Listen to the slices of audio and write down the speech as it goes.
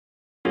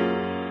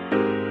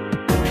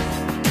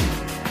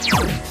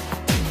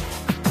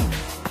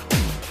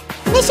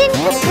Mission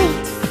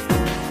complete.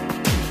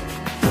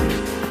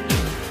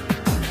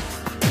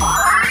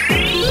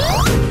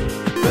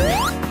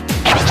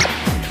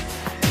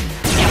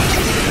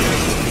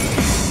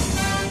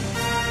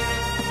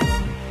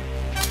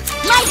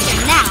 Lights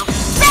now!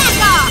 Back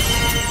off!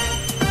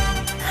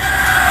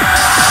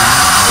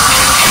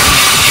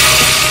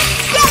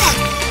 Get him!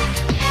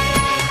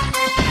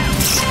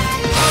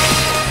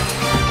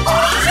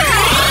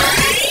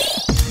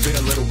 Been a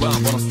little while,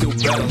 but I'm still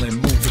battling.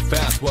 Moving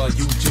fast while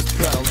you just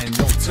battling.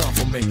 No time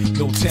for me,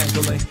 no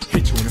tangling.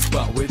 Hit you in the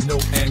spot with no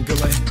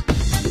angling.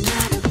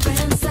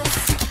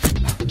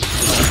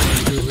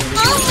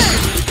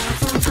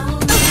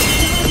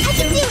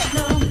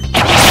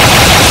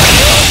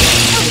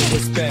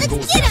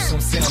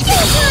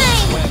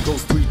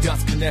 Goes 3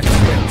 dots connect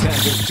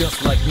rectangles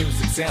just like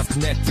music sounds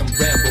connect them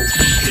ramble.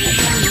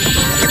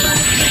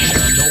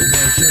 No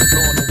man can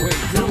run away.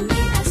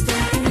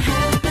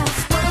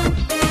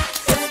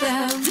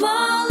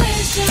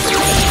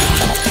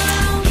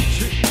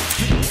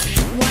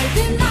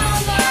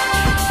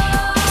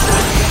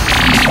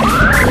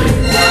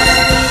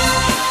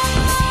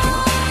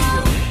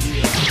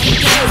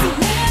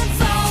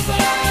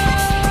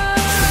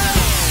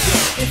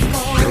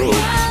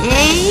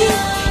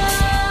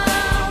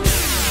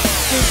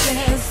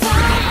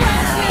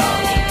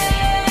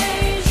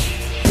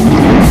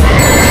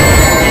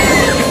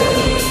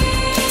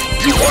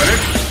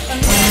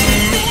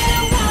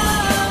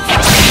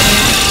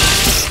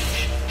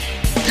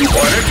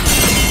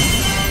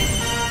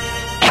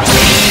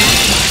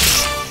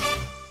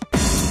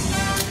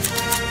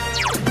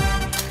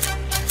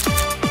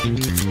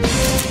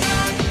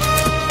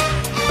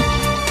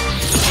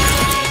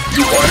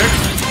 You want it?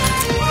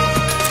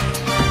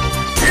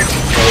 It's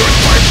yours,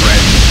 my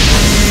friend.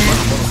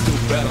 I'm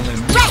still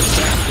battling. Fast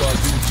while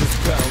you just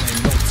battling.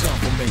 No time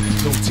for me,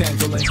 no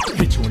tangling.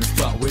 Hit you in the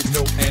spot with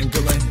no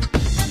angling.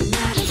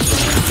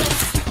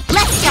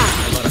 Let's go!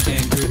 A lot of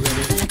anger in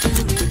it.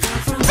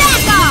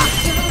 Back off!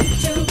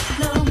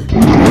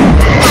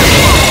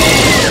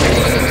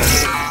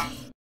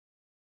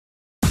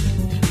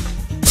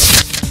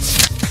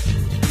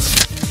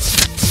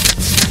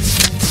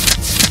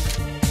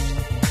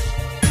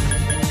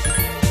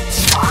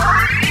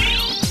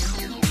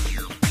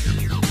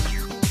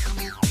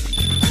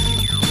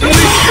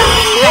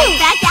 Right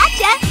back at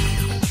ya!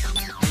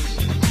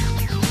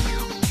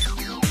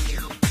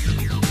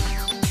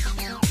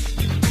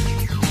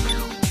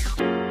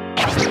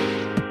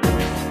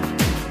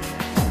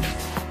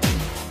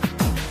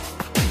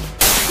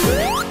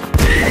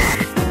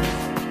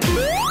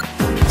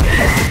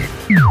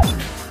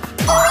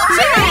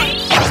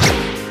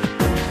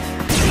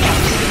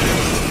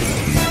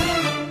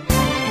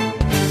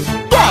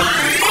 Good!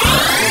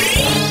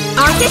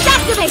 Arcus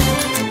activate!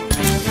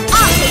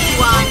 I'll take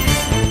you on!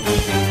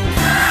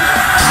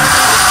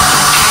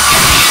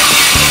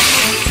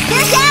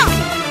 You're down!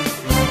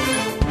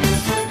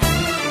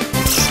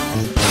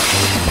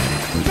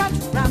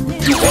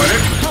 You want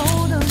it?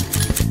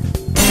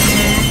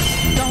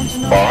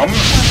 Bomb?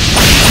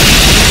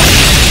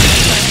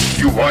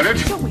 You want it?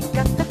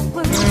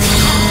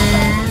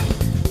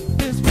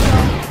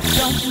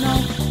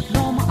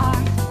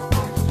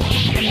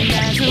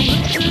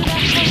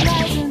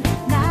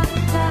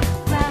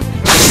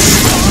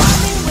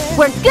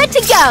 We're good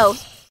to go!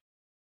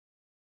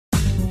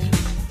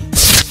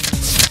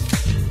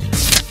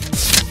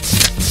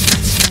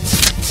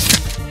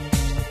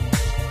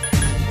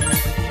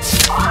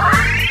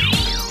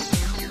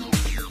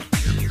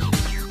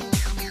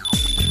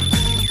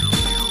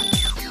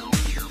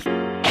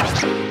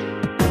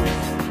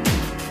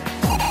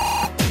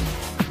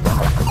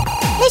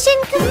 Mission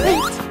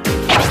complete.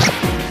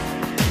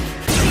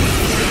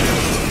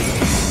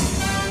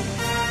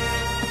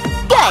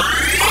 Good!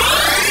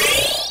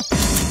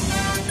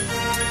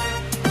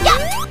 Yeah!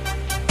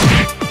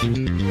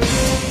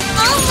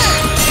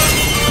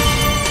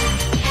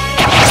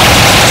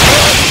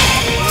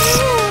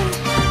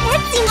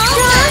 That seems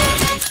strong.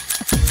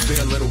 Been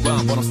a little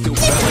while, but I'm still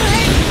battling.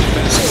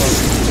 Fast while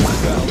you just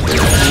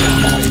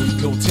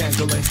battling. No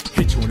tangling.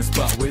 Hit you in the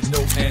spot with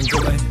no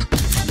angling.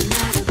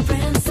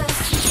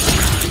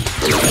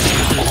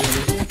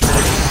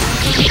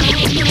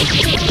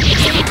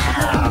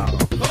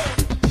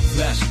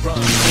 Flash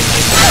run.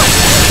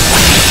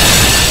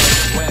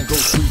 When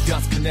goes 3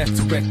 dots connect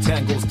to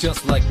rectangles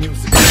just like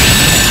music.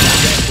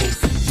 Rambles.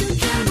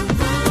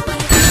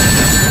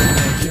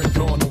 Can't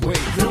run away.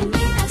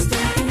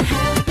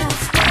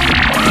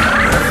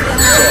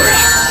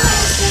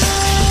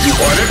 You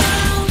want it?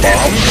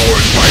 Bomb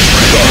yours, my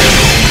friend.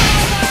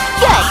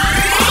 Good!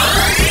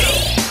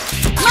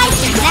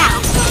 Lights now!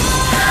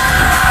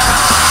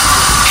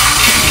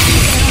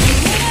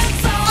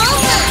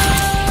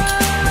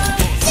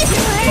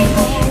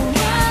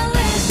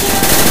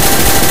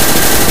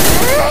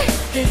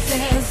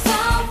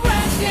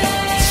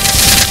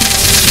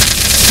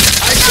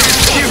 I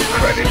give you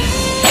credit.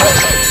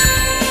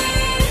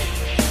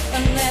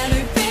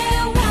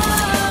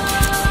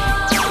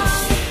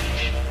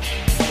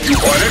 You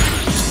want it?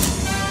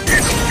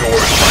 It's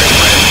yours, my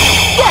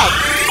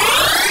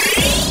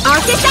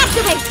Artist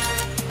activate!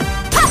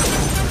 Ha!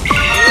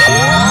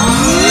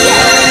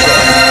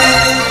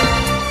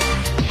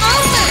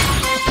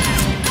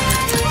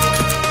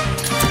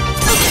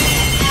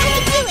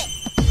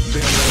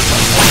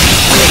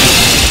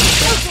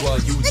 While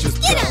you just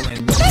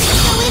battling, no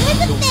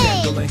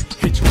tangling,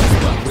 hit you in the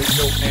spot with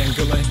no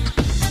angling.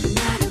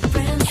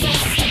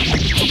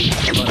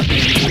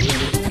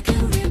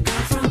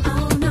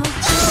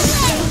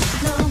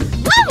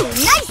 Woo!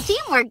 Nice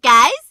teamwork,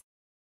 guys!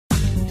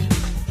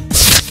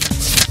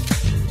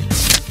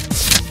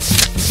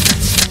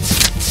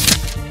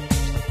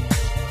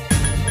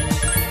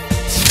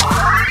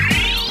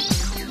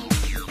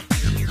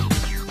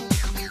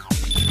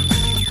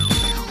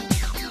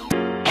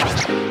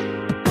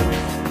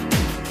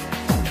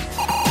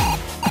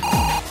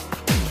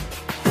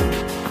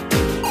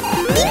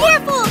 Be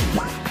careful!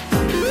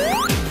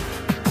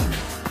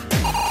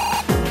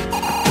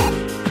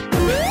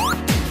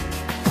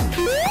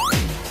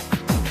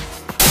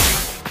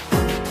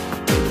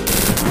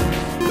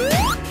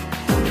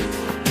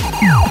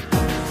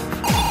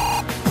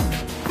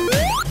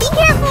 Be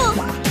careful!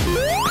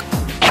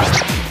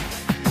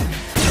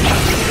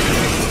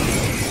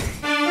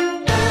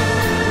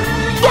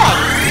 Good!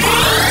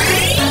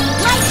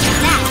 Like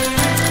that!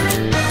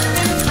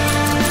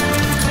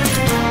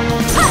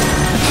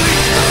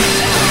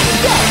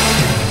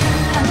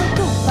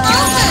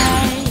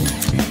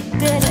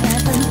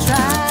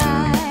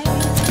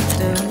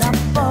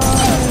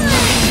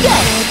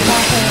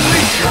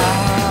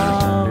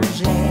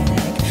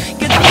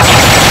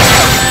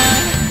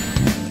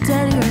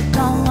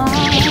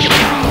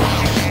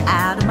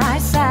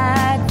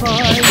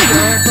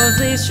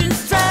 Position's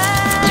tragic.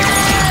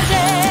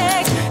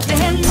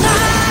 Day and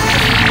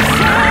night,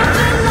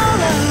 searching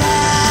all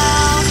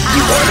around.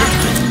 You want it?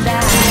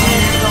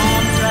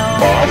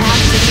 Bomb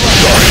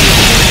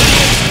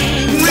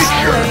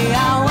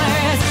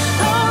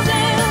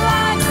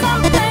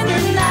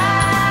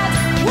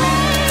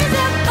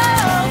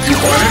You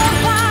want it?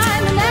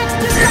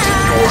 This is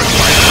yours,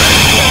 my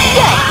friend.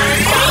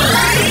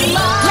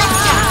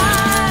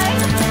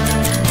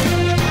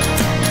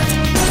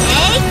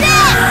 Take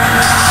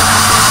this!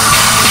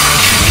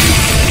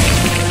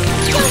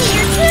 Tony,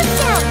 you're too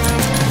slow!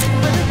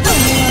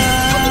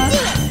 I can do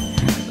it!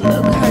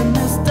 Look, her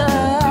mister.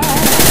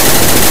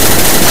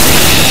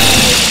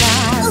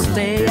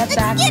 Stay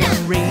back get and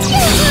him.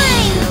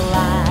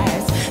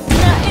 realize.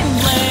 Not in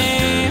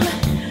blame,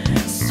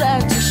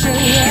 such a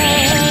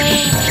shame.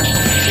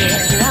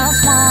 It's all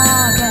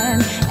smog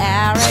and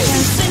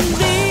arrogance in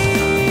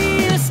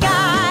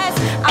disguise.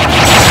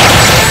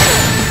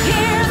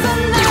 Here's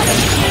another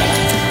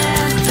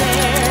chance.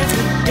 There's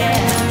the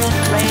devil's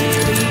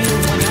lady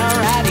when you're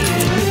ready.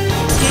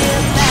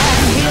 Give that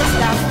heel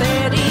stop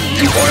steady.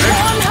 You want it?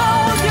 Don't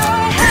hold your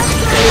head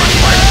Yours,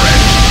 my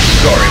friend.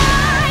 Sorry.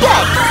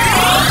 Good!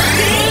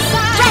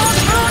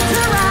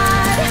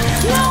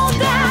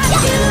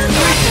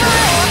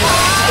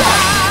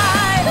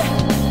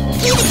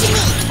 Leave it to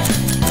me!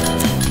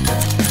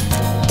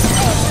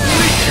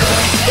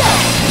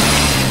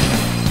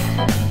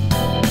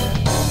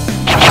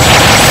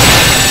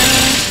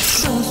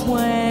 Don't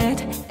sweat,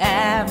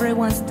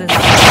 everyone's the same.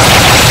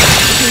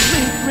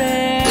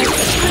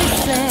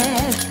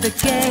 Reset the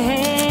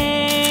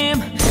game.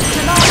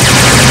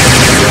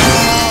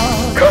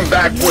 Come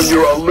back when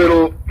you're a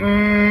little,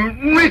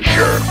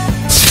 richer.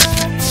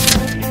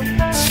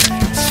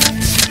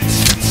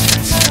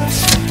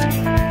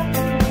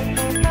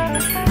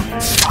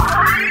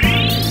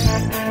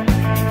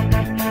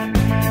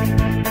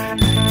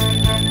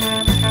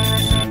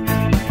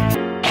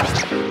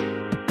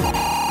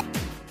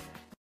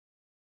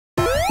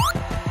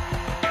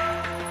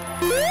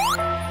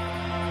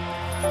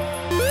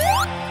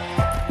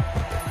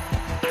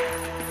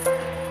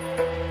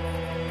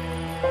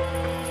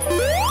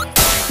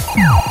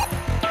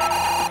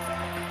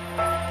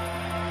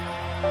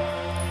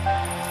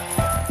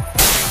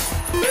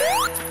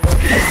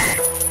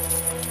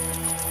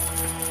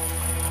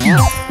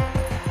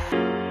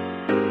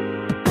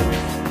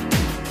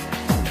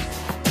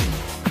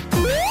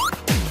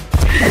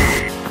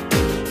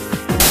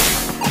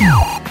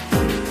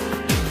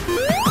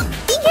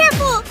 Be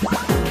careful!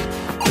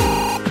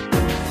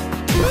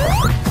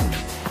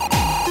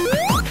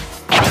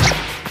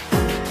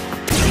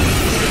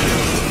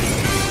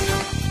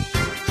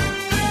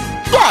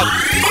 Good!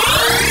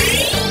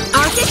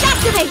 Artist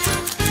activate!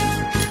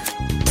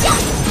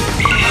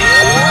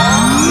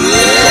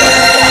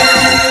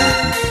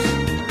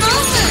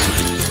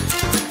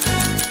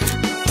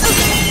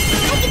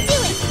 I can do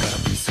it! That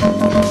seems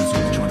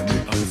strong!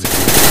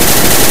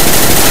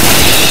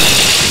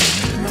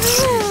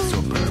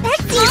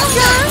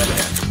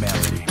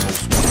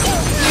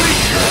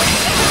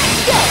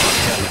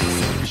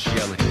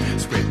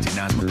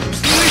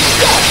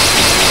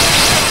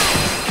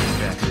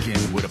 Back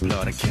again with a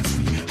blood against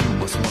me. You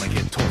must wanna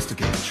get tossed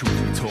again. Truth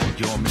be told,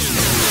 your mission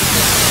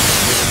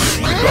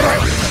I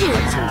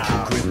told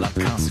you, grim like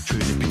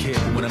concentrated. Be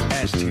careful when I'm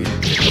agitated.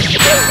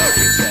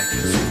 Attack,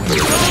 so when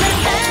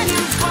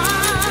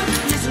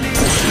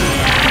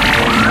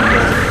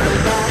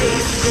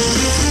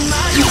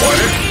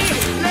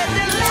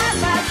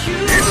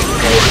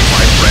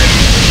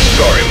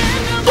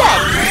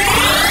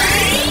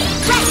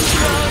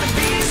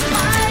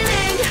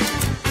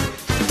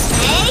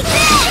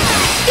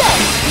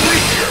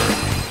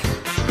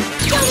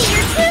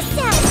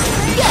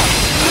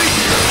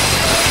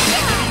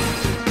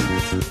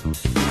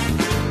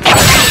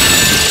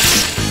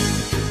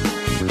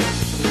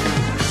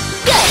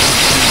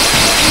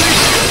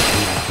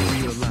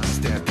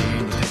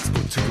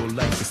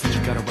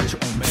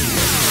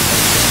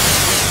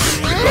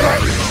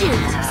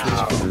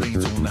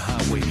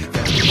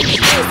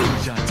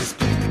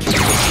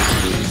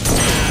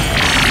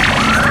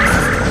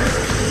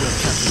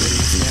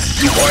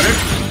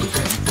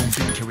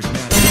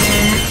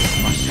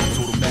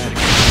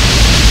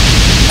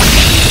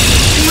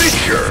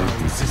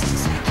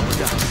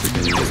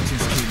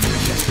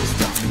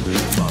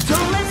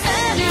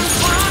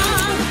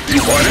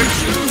You want it?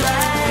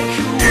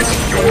 It's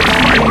yours,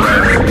 my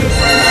friend.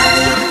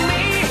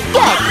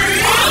 Good.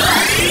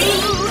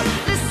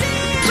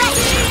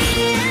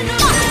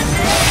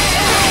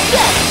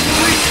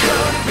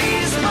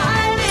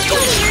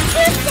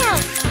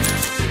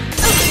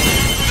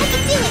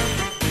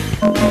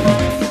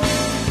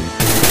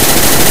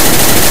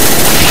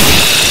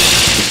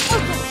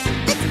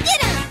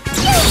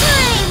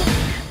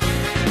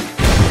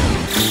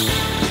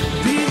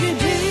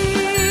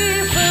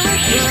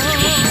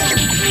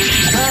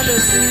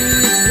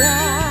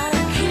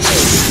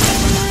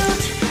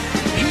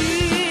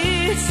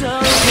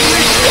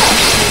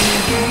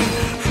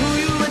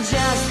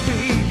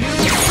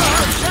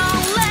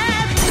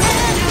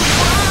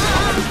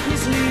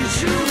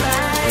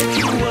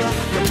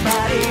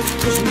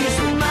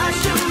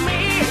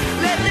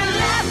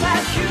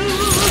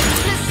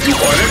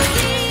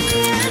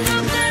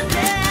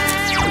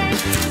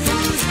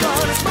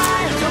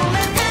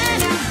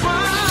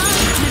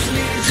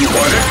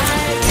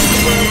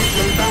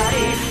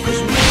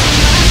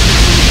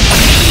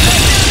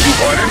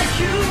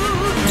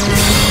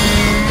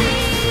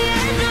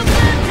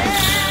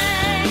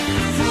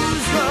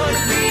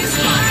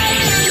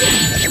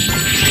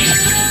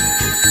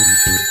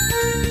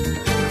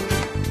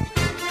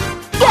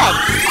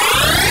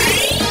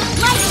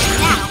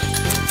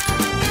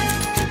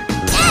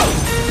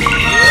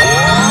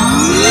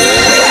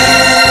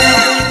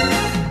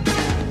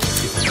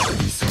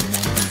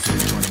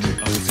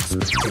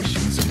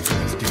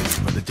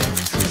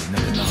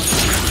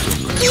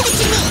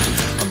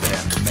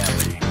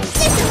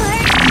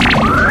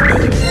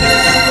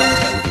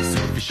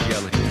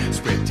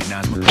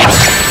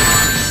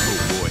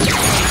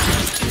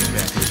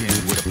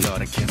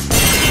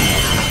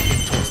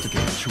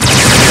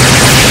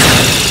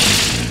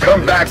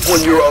 Come back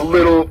when you're a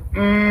little,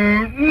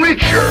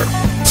 richer.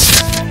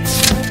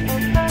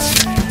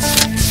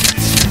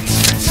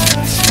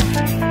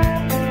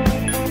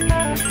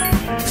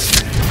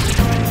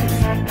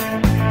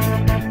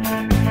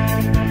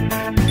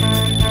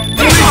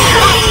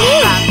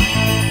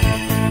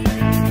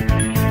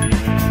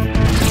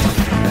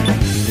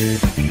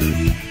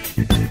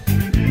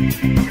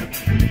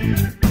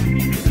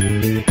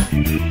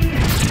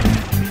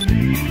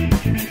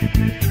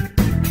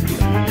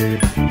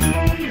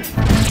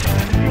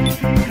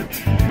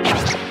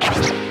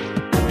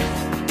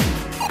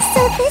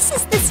 So this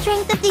is the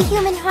strength of the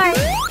human heart.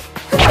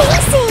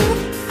 Amazing!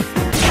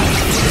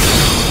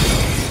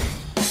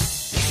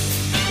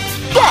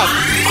 Good.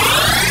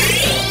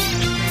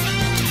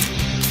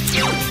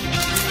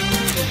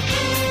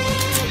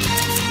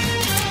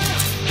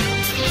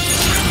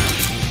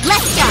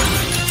 Let's go.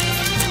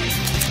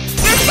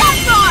 You're set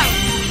for it.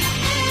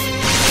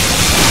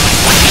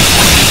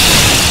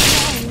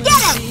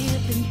 Get him.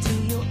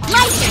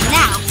 Lights are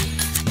now.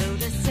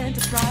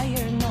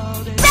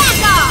 Back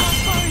off.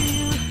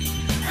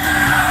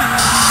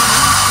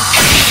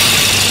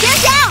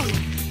 You're down.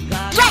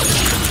 Right.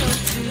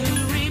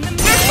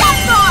 You're set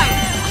for it.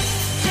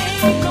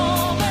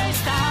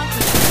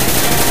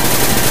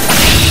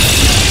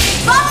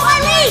 Follow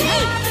our lead.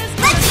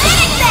 Let's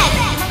finish this.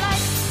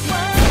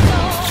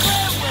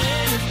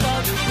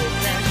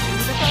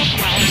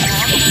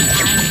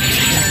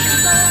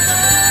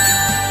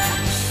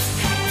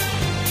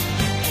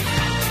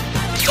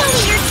 Show me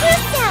your true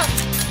self!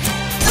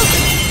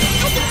 Okay,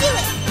 I can do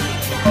it!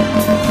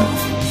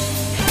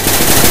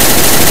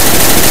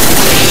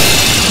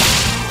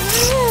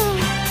 Ooh,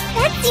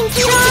 that seems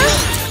strong!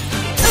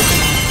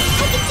 Okay,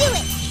 I can do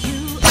it!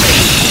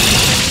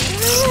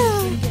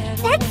 Ooh,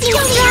 that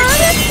seems strong!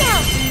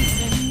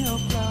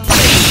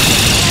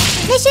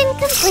 Mission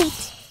complete!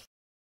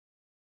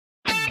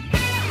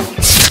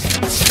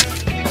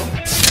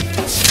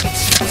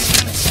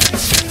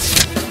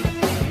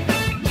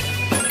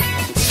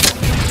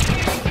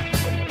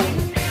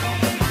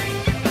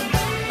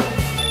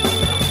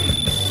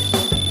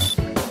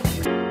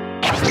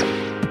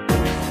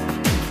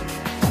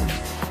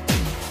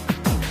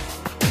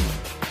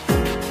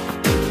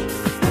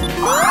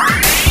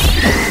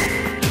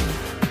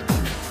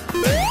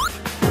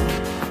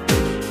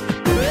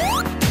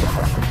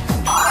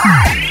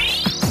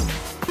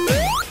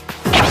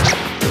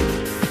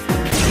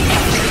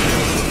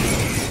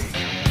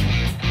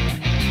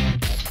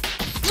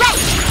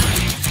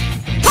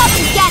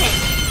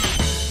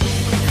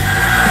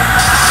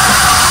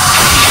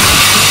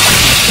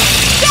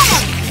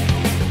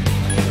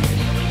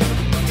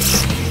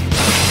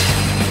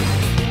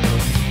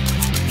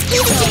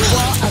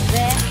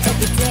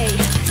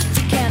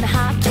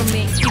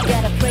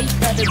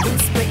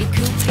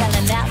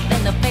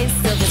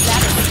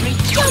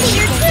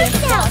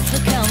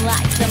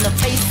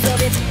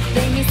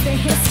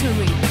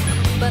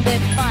 But they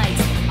fight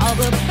all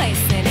the place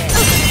in it.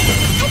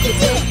 I can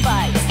do it!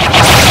 Fight.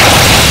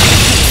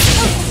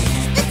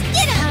 Let's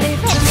get him!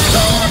 Let's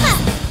beat him up!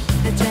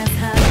 They just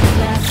have to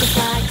last the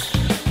fight.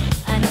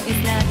 I know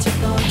it's not your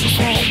goal to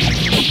say,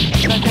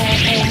 but there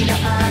ain't no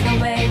other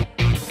way.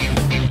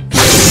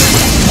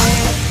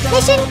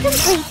 Mission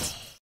complete!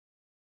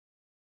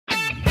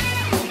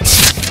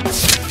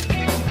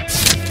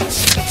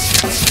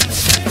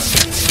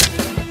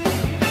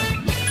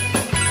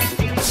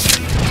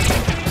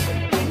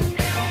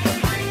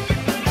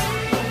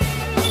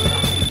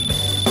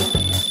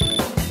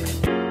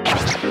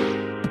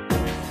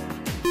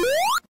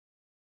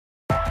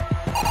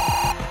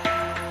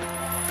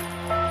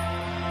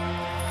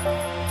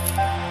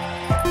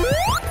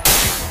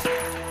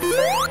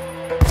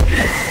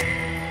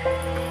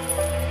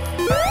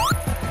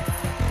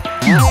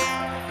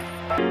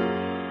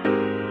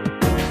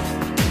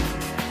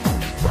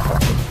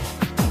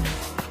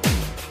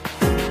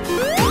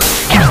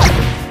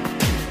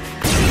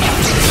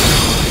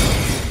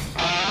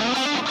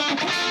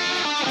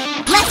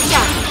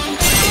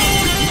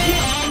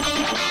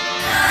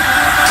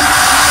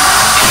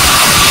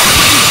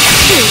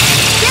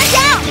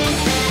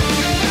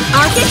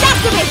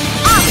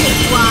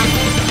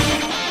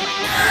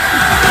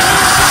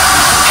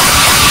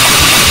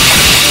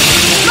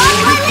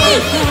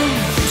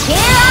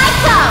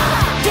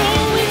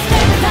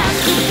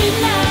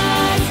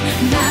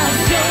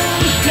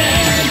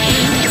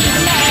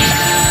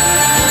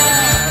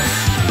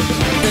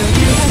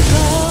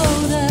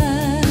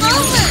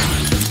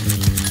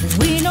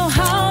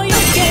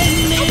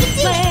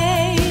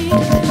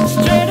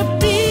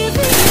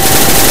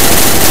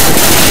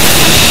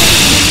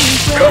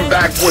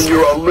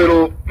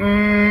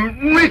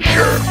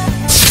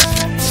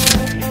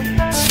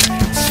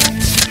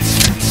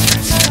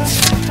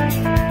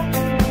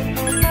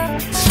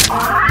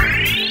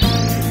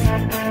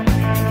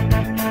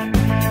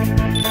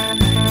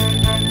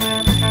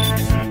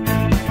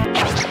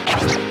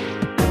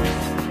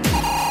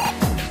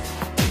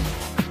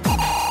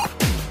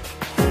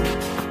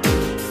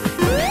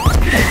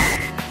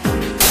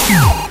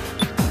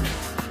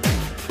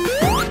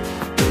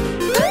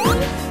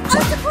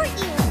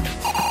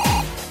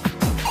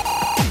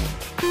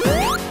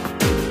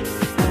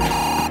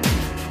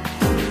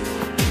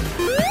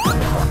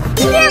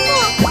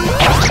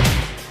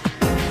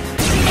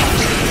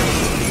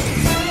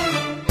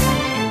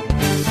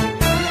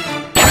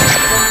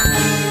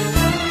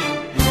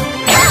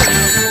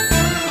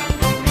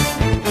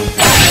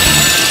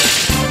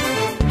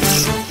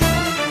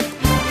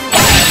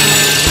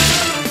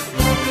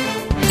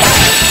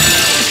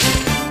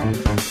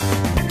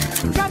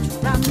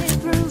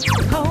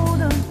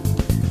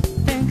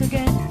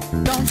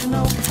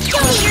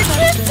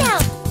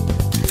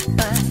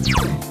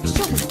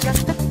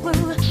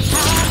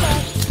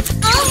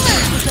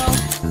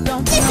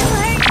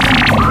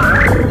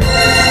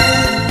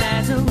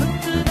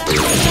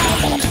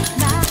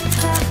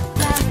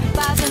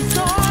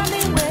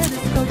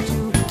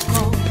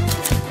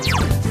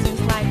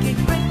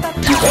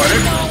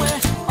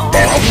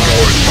 Bomb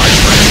wars, my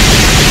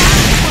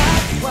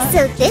friend.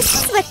 So this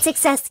is what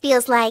success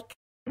feels like.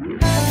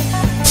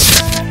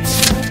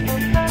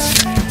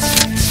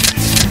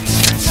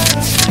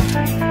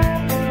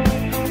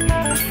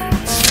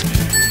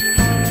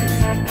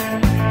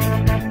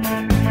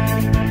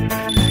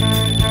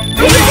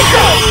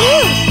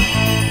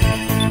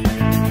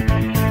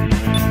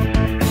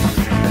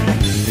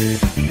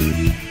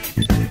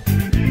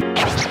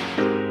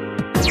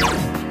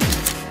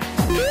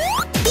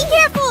 Be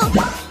careful!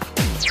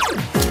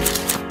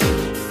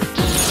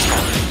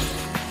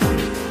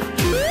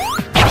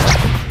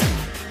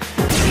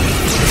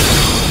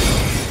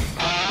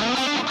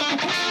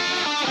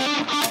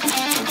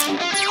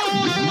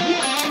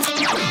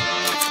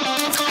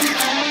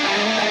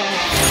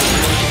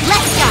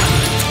 Let's go!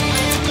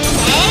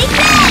 Take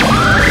that!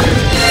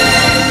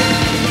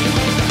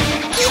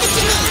 Give it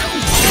to me!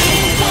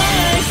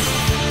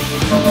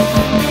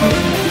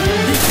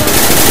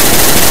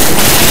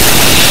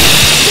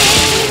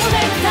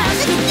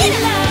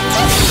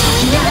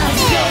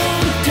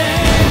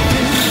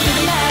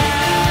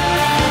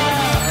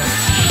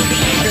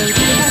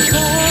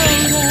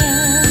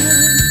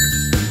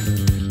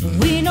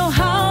 We know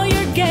how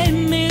your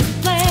game is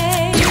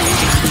played.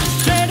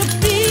 Straight up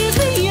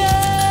devious.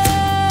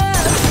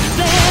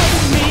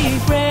 Very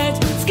regret.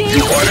 Schemes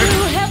You want it?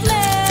 you have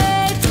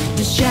laid.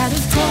 The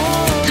shadows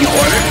cold. You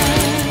want it?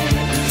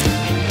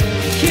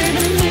 Hear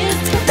the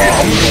whisper.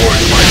 Bomb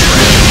wars, my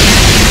friend.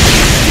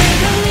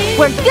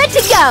 We're good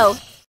to go!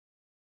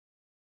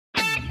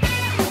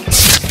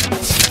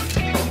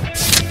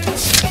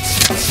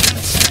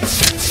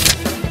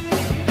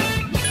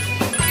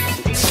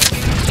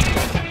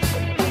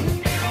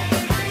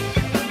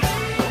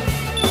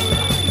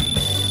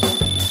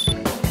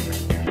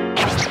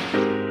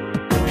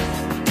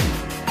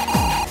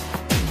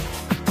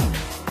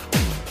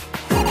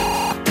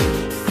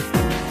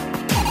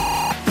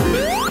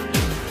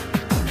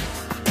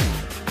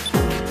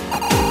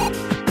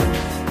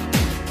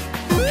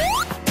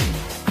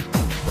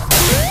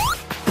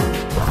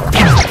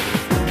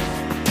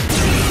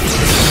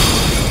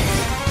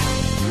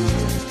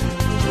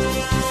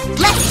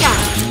 Let's go!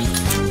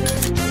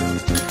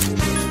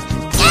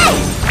 Yay!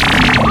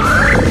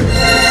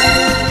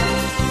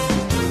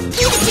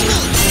 Give it to me!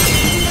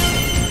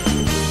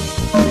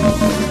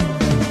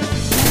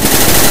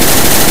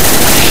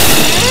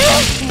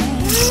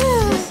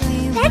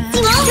 That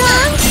seems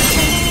strong!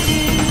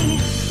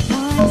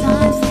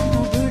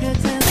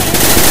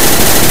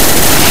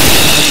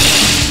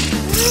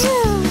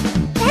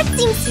 That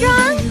seems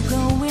strong!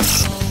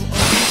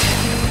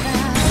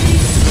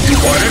 You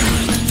want it?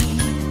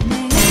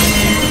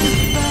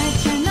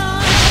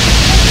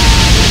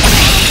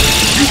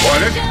 You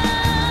want it?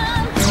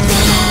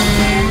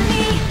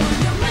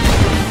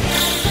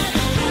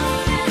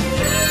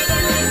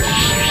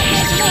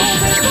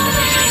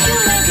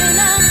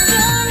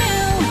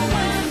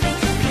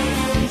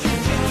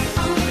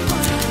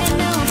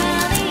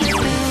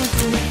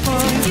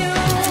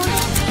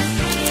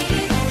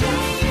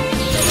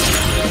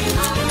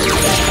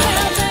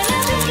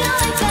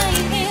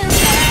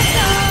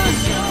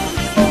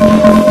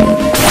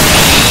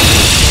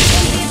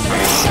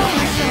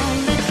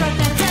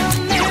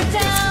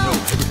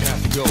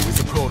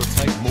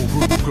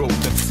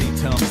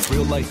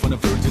 Real life on the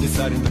verge of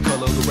deciding the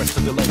color of the rest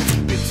of your life.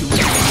 Bit too early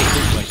to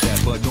think like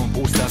that, but on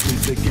both sides,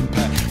 please take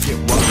impact. Get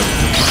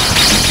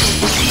wild.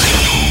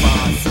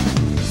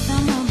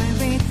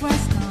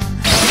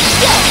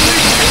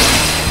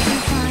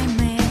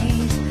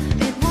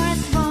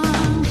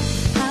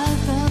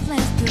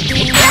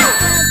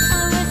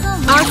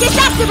 Arcus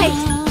activate!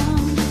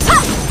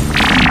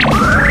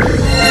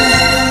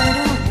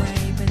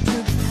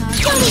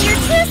 Show me your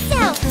true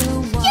self!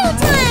 Go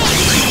time!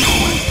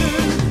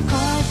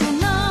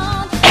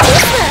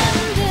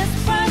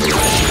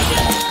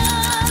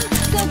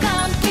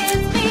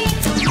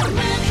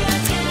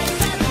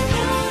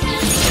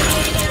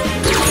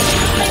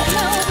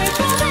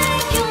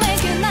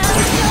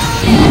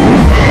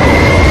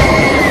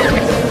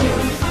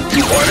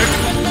 You want it?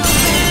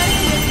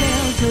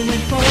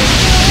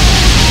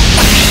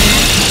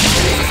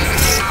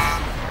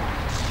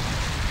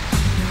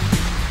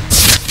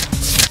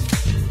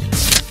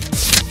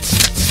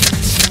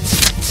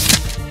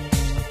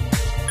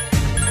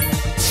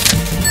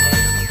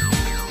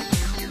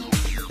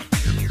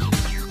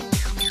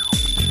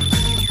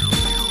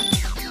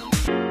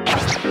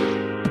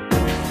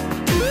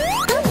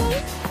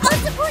 I'll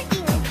support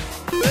you!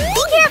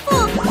 Be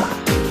careful!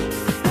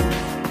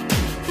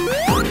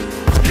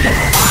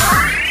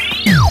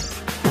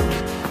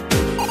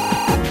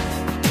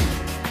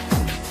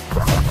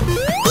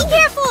 Be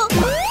careful!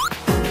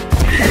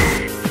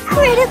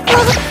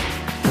 Critical!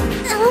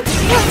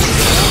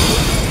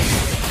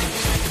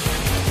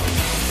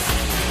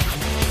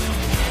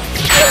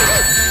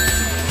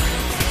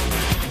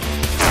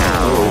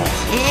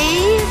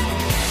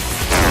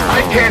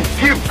 I can't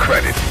give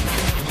credit.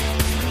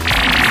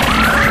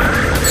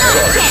 No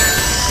chance!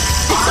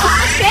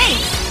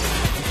 Thanks!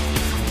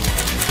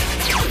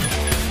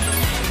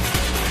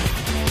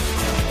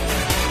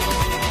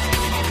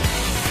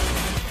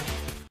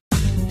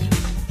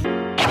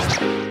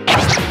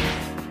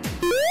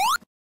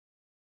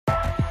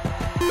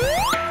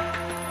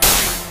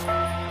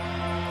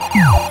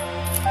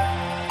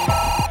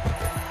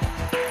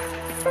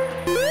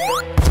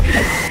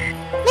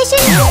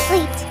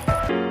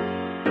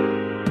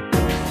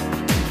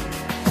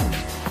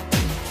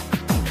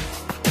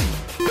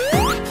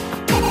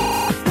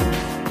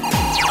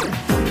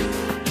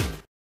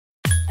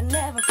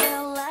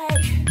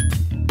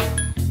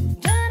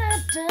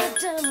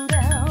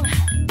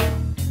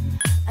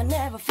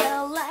 never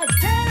felt like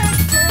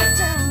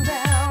down,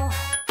 down.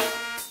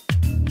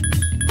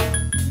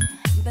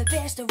 But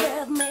they're still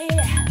with me.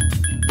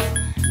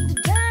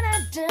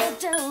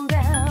 Down,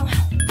 down.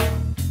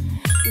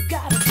 You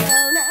gotta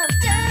go now,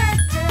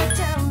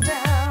 down,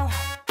 down.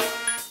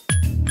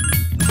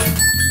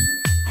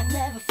 I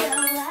never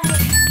felt like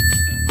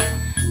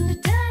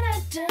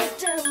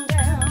down,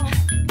 down.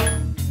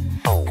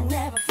 I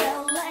never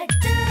felt like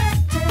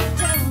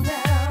down,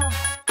 down.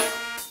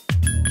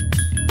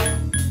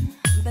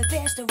 But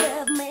they're still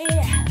with me.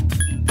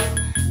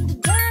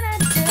 Down,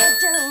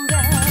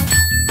 down.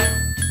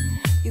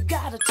 You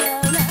gotta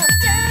tell now,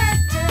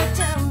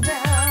 down,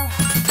 down.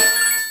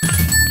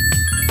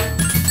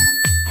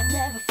 I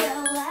never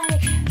felt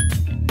like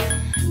down.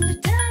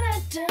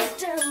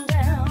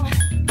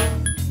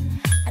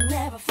 I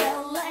never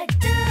felt like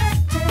down.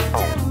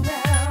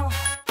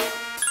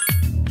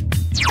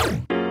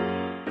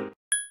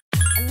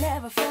 I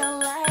never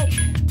felt like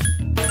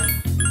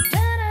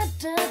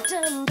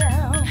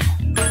down.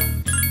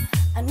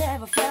 I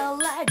never felt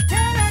like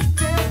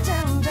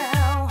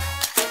down.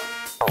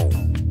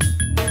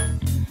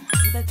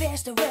 But they're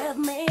still with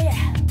me.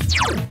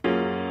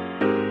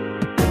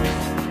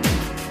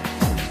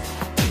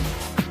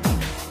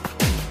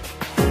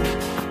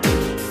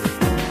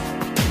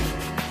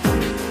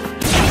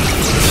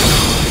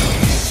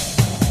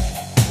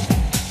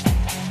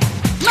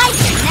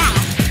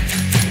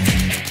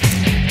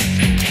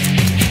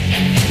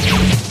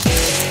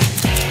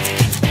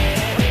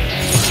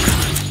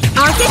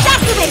 Arcus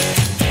activate!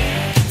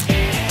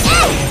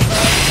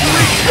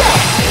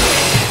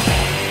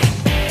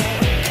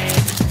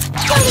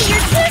 Show me your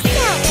true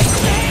self!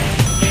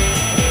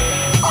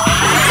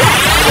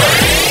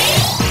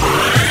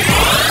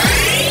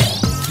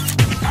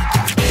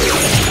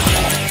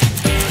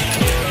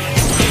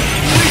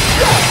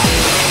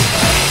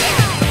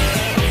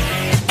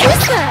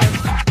 This way!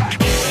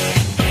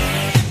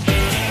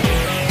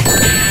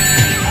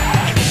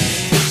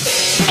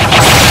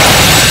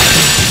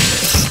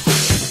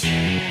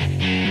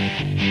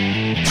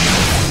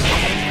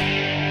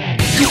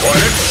 You want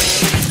it?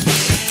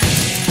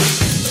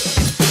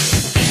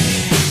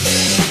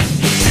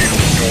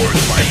 It's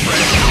yours, my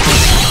friend.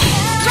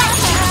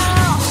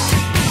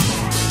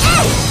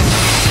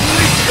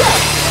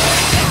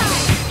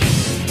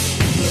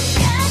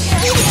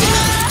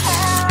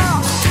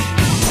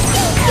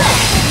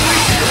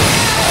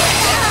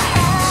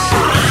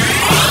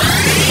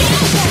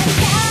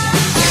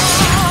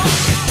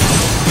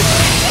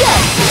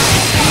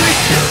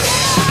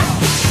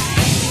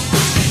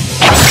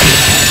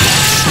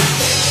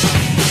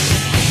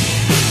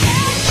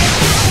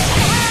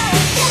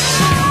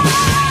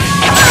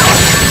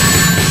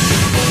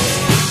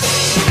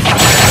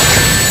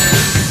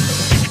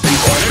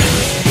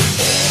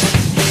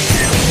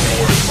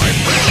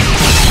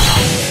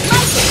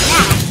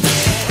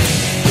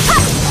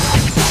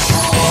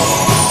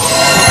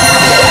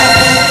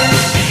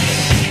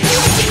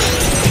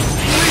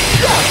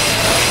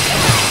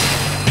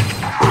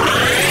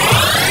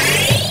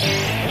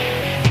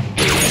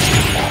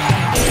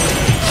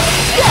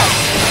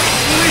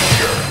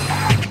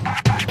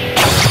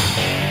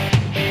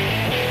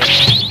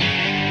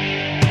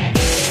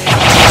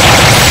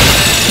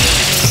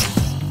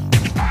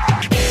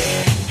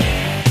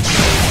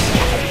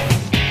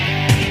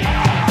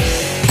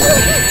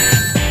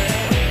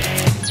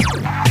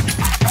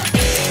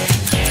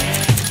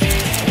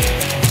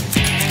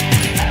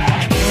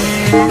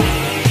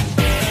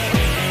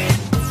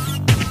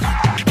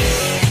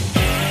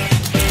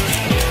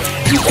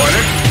 You want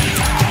it?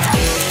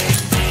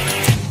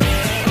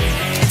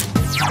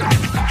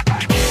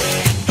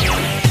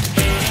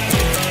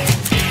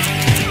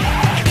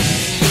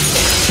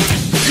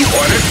 You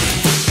want it?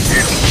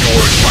 It's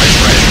yours, my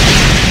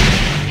friend.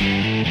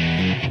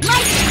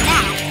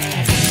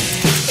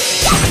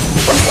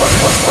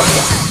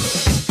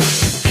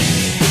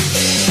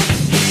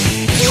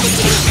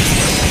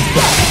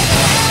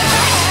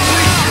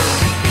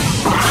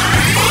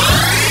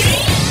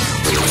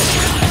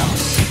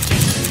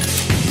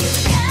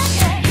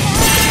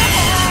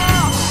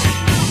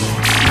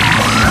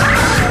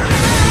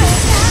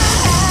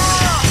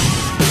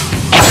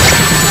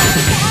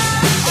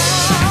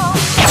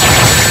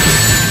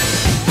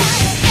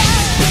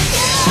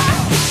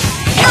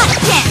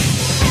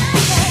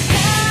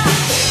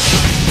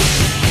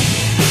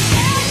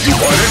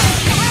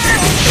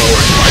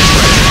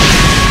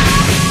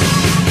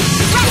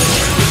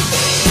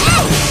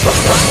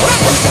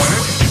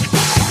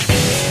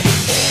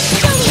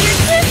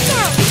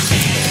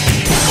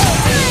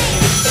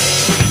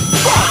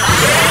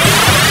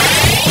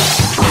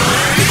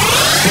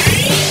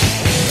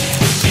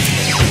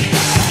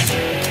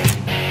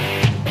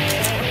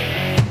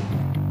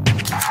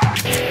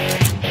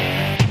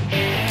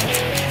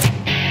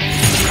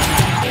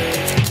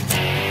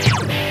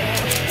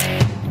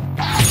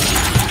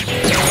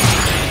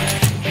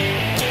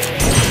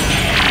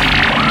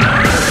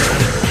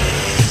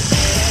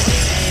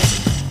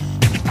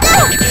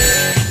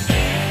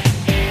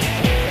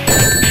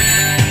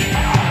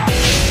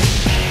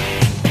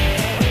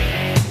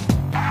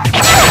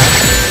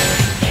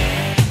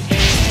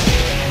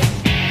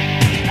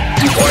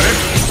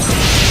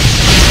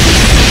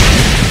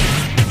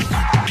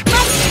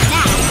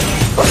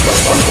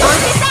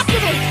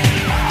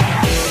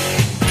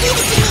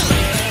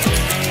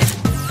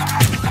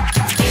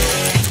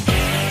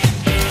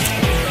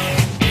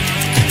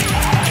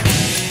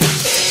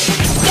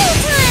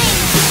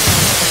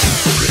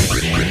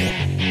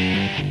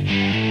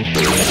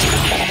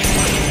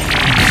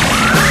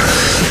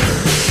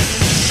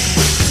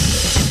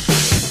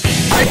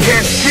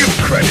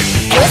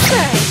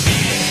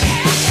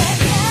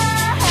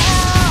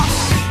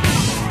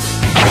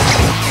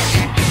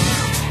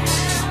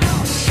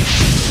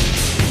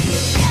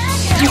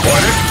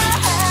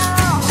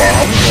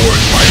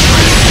 towards my